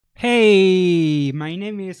Hey, my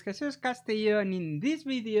name is Jesus Castillo, and in this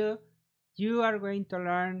video you are going to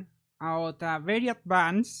learn about a very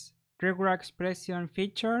advanced regular expression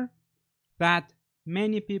feature that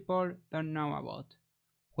many people don't know about.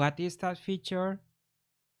 What is that feature?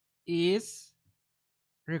 Is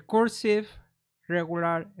recursive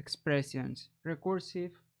regular expressions.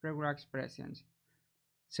 Recursive regular expressions.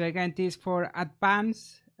 So again, this is for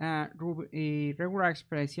advanced regular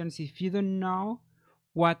expressions. If you don't know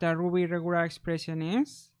what a Ruby regular expression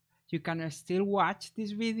is, you can still watch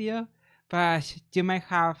this video, but you might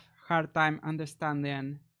have hard time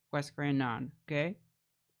understanding what's going on, okay?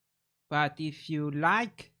 But if you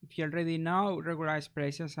already know regular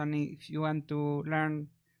expressions, and if you want to learn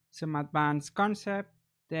some advanced concept,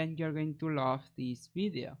 then you're going to love this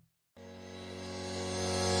video.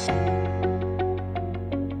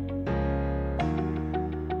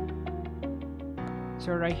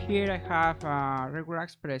 So right here I have a regular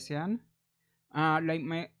expression.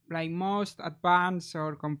 Like most advanced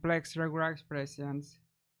or complex regular expressions,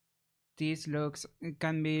 this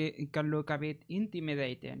can look a bit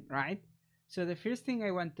intimidating, right? So the first thing I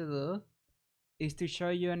want to do is to show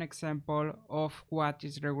you an example of what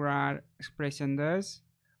this regular expression does,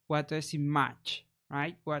 what does it match,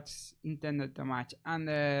 right? What's intended to match, and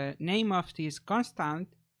the name of this constant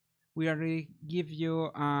we already give you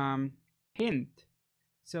hint.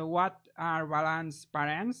 So what are balance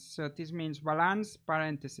parents? So this means balance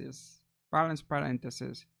parentheses. Balance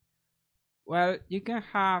parentheses. Well, you can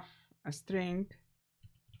have a string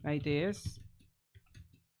like this.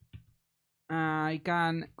 It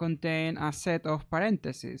can contain a set of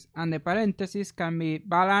parentheses, and the parentheses can be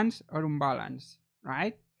balanced or unbalanced,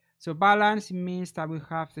 right? So balance means that we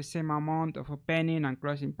have the same amount of opening and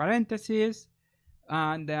closing parentheses,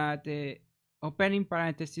 and that the opening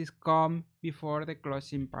parentheses come before the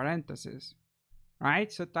closing parentheses,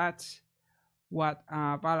 right? So that's what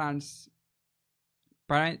a balanced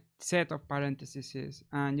set of parentheses is.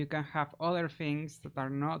 And you can have other things that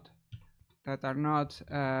are not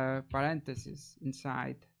parentheses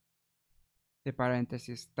inside the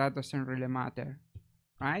parentheses. That doesn't really matter,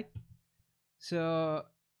 right? So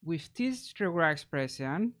with this regular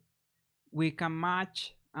expression, we can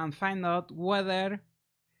match and find out whether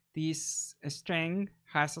this string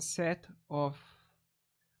has a set of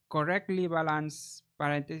correctly balanced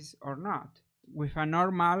parentheses or not. With a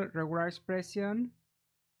normal regular expression,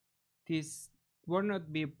 this would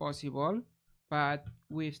not be possible, but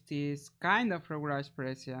with this kind of regular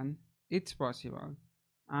expression, it's possible.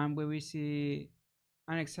 And we will see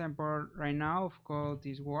an example right now of how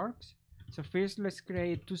this works. So first, let's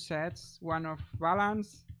create two sets, one of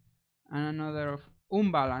balanced and another of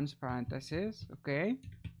unbalanced parentheses, okay?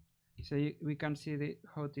 So we can see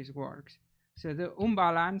how this works. So the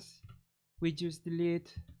unbalanced, we just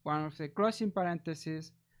delete one of the closing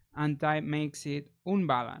parentheses, and that makes it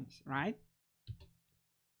unbalanced, right?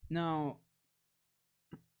 Now,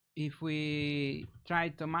 if we try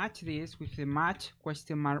to match this with the match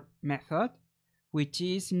question mark method, which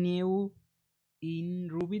is new in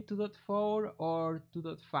Ruby 2.4 or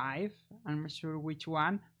 2.5, I'm not sure which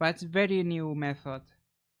one, but it's very new method.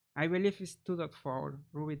 I believe it's 2.4,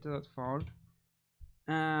 Ruby 2.4,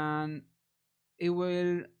 and it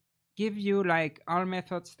will give you like all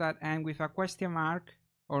methods that end with a question mark,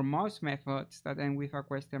 or most methods that end with a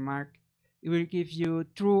question mark. It will give you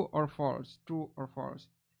true or false, true or false.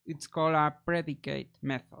 It's called a predicate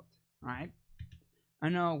method, right?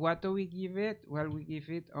 And now what do we give it? Well, we give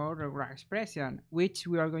it a regular expression, which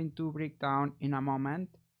we are going to break down in a moment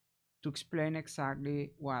to explain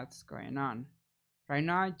exactly what's going on. Right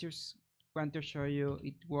now, I just want to show you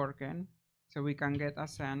it working so we can get a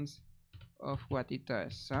sense of what it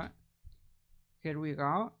does. So here we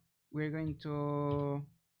go. We're going to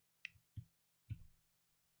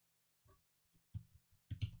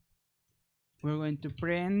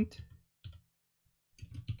print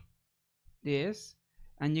this,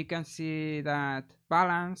 and you can see that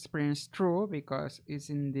balance prints true because it's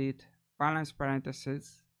indeed balanced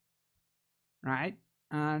parentheses, right?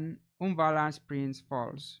 And unbalanced prints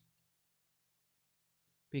false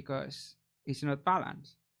because it's not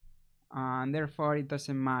balanced, and therefore it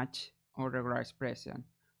doesn't match our regular expression.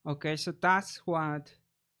 Okay, so that's what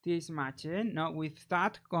this matching. Now with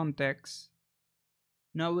that context,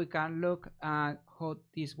 now we can look at how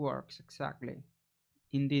this works exactly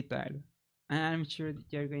in detail, and I'm sure that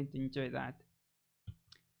you're going to enjoy that.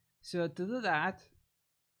 So to do that,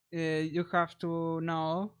 you have to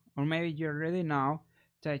know, or maybe you already know,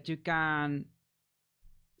 that you can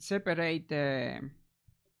separate the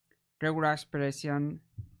regular expression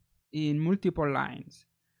in multiple lines.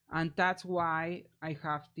 and that's why I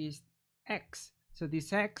have this X. So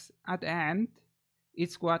this X at the end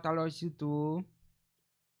is what allows you to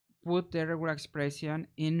put the regular expression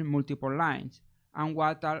in multiple lines. And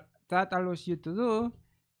what that allows you to do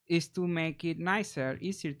is to make it nicer,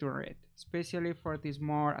 easier to read, especially for these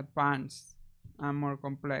more advanced and more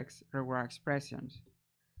complex regular expressions.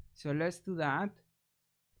 So let's do that.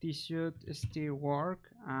 This should still work,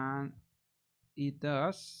 and it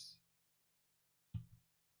does.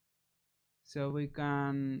 So we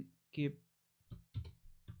can keep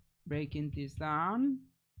breaking this down.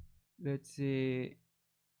 Let's see.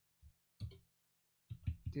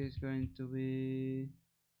 This is going to be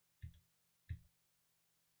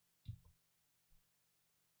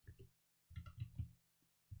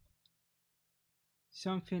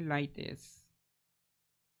something like this.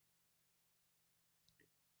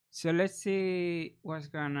 So let's see what's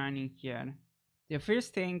going on in here. The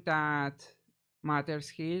first thing that matters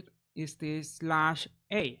here is this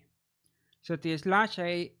 /a. So this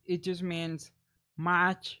 /a, it just means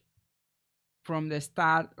match from the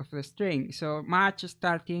start of the string. So match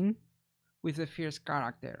starting with the first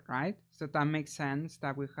character, right? So that makes sense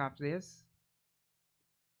that we have this.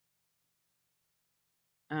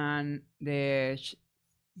 And the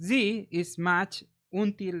Z is match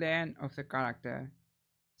until the end of the character.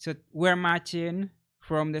 So we're matching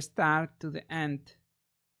from the start to the end.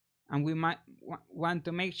 And we might want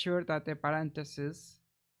to make sure that the parentheses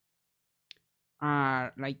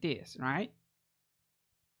are like this, right?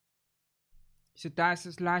 So that's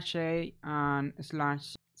 /a and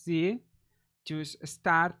 /z, choose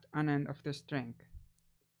start and end of the string.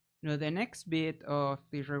 Now the next bit of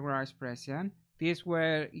this regular expression, this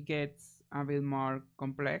where it gets a bit more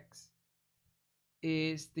complex,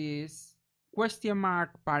 is this question mark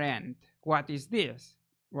parent. What is this?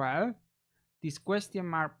 Well, this question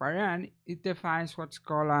mark parent, it defines what's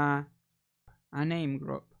called a name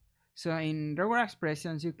group. So in regular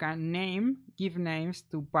expressions, you can give names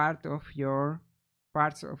to parts of your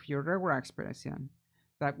regular expression.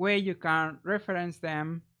 That way you can reference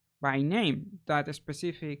them by name, that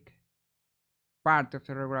specific part of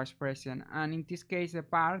the regular expression. And in this case, the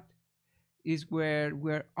part is where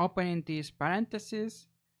we're opening these parentheses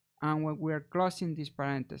and when we're closing these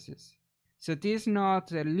parentheses. So this is not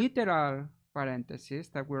the literal parentheses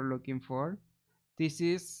that we're looking for. This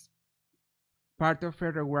is part of a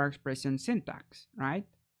regular expression syntax, right?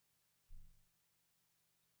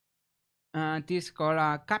 This is called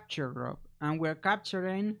a capture group, and we're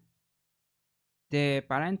capturing the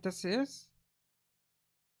parentheses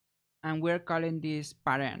and we're calling this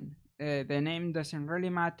parent. The name doesn't really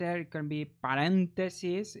matter. It can be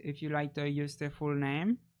parentheses if you like to use the full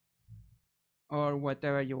name, or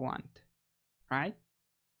whatever you want, right?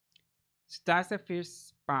 So that's the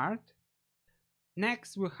first part.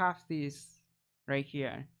 Next, we have this right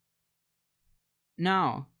here.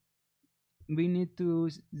 Now, we need to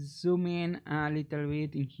zoom in a little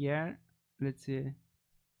bit in here. Let's see.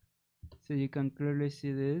 So you can clearly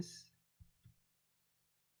see this.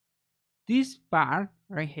 This part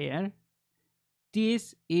right here,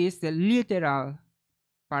 this is the literal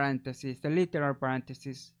parenthesis,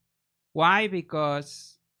 Why?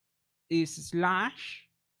 Because it's slash,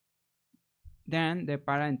 then the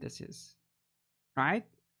parenthesis, right?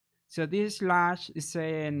 So this slash is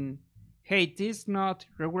saying, hey, this is not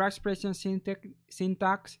regular expression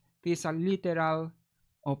syntax, this is a literal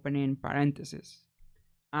opening parenthesis.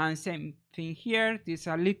 And same thing here, this is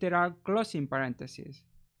a literal closing parenthesis.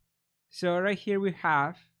 So right here we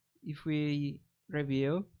have, if we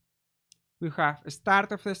review, we have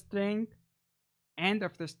start of the string, end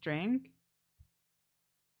of the string,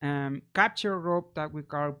 capture group that we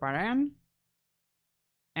call parent,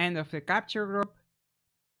 end of the capture group,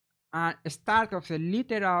 and start of the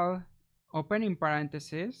literal opening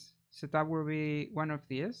parenthesis, so that will be one of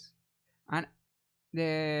these, and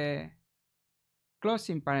the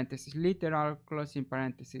closing parenthesis, literal closing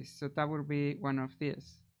parenthesis, so that will be one of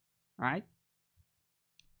these, right?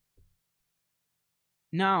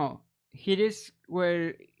 Now, here is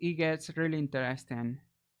where it gets really interesting.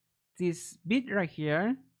 This bit right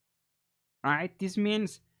here, right, this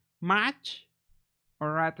means match,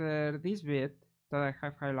 or rather this bit that I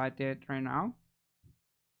have highlighted right now,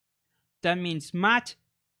 that means match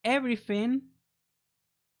everything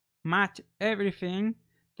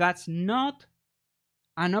that's not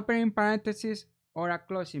an opening parenthesis or a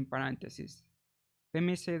closing parenthesis. Let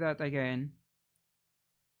me say that again.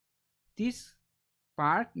 This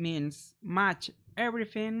part means match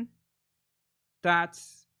everything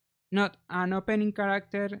that's not an opening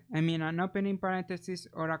character, an opening parenthesis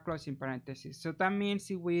or a closing parenthesis. So that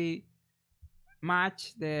means if we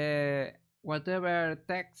match the whatever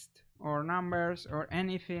text or numbers or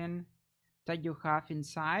anything that you have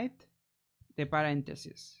inside the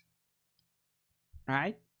parentheses,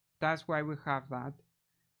 right? That's why we have that.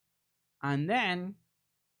 And then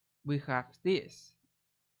we have this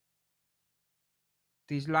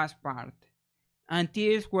last part. And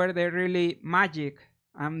this is where the really magic,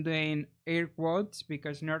 I'm doing air quotes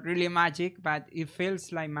because not really magic, but it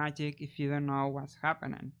feels like magic if you don't know what's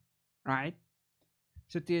happening, right?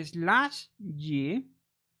 So this last G,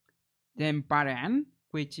 then parent,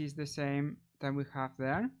 which is the same that we have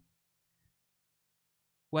there.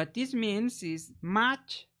 What this means is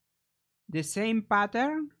match the same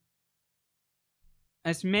pattern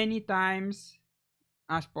as many times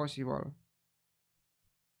as possible.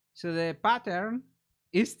 So the pattern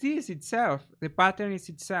is this itself. The pattern is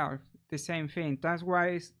itself the same thing. That's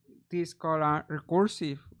why this called a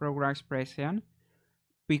recursive regular expression,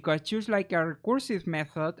 because just like a recursive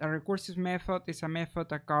method is a method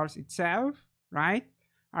that calls itself, right?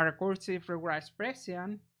 A recursive regular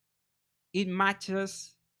expression, it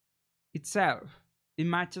matches itself. It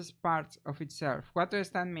matches parts of itself. What does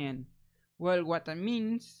that mean? Well, what that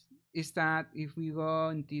means is that if we go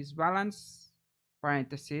in this balance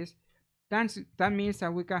parentheses, that means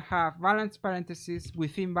that we can have balance parentheses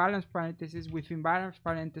within balance parentheses within balance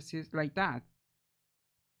parentheses, like that.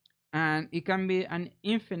 And it can be an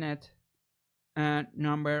infinite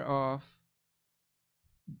number of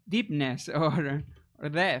deepness or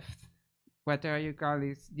depth, whatever you call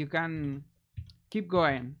it. You can keep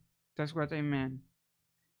going. That's what I meant.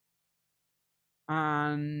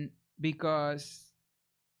 And because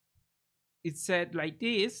it's said like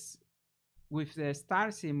this, with the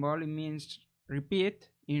star symbol, it means repeat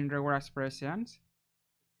in regular expressions.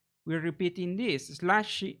 We're repeating this.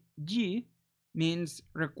 Slash G means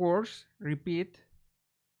recurse, repeat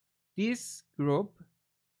this group,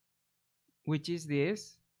 which is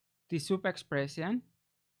this sub-expression,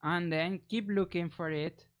 and then keep looking for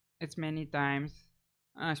it as many times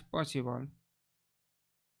as possible,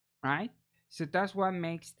 right? So that's what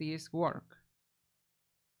makes this work.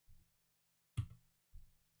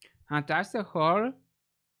 And that's the whole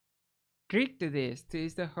trick to this.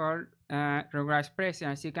 This is the whole regular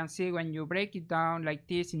expression. As you can see, when you break it down like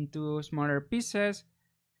this into smaller pieces,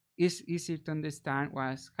 it's easy to understand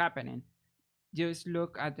what's happening. Just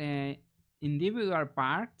look at the individual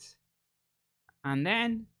parts, and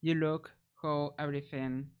then you look how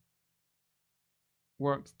everything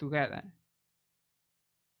works together.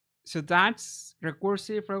 So that's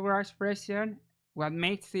recursive regular expression. What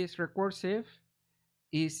makes this recursive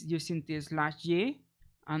is using this slash G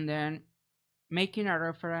and then making a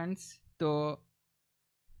reference to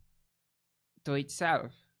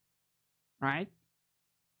itself, right?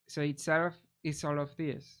 So itself is all of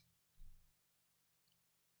this.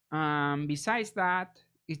 Besides that,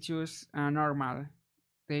 it's just normal.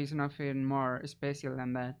 There is nothing more special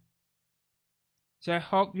than that. So I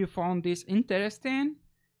hope you found this interesting.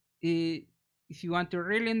 If you want to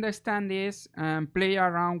really understand this, play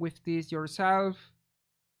around with this yourself,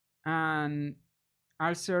 and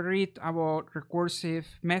also read about recursive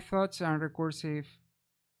methods and recursive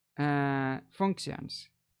functions.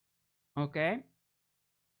 Okay?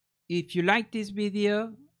 If you like this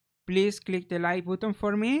video, please click the like button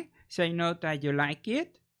for me so I know that you like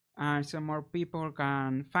it and so more people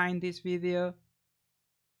can find this video.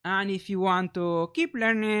 And if you want to keep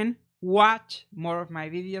learning, watch more of my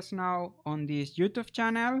videos now on this YouTube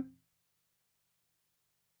channel.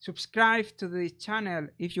 Subscribe to this channel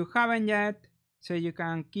if you haven't yet, so you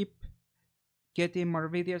can keep getting more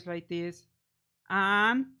videos like this.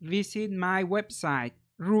 And visit my website,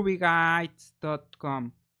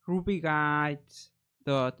 rubyguides.com.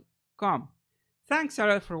 rubyguides.com. Thanks a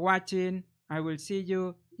lot for watching. I will see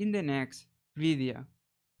you in the next video.